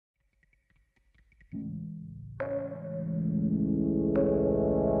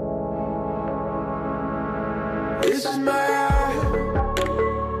This is my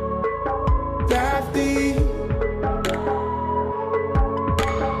path deep.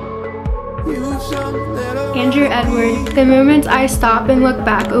 Andrew Edward, the moments I stop and look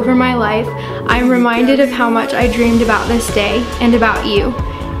back over my life, I am reminded of how much I dreamed about this day and about you.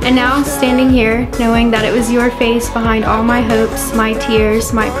 And now, standing here, knowing that it was your face behind all my hopes, my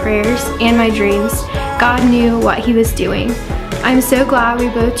tears, my prayers, and my dreams, God knew what He was doing. I'm so glad we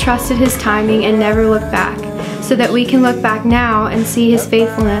both trusted His timing and never looked back, so that we can look back now and see His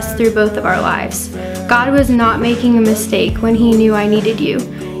faithfulness through both of our lives. God was not making a mistake when He knew I needed you.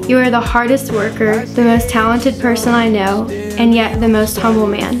 You are the hardest worker, the most talented person I know, and yet the most humble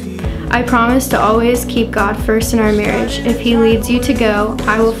man. I promise to always keep God first in our marriage. If He leads you to go,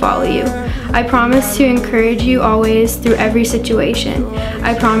 I will follow you. I promise to encourage you always through every situation.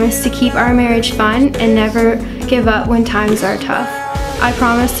 I promise to keep our marriage fun and never give up when times are tough. I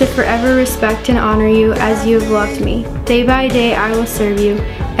promise to forever respect and honor you as you have loved me. Day by day I will serve you.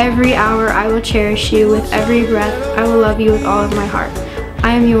 Every hour I will cherish you. With every breath I will love you with all of my heart.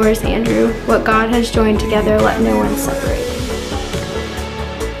 I am yours, Andrew. What God has joined together, let no one separate.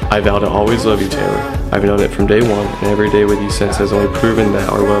 I vow to always love you, Taylor. I've known it from day one, and every day with you since has only proven that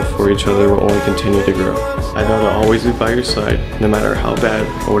our love for each other will only continue to grow. I vow to always be by your side, no matter how bad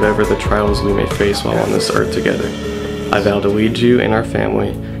or whatever the trials we may face while on this earth together. I vow to lead you and our family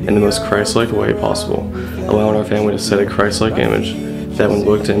in the most Christ-like way possible, allowing our family to set a Christ-like image that when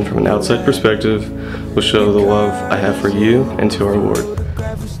looked in from an outside perspective will show the love I have for you and to our Lord.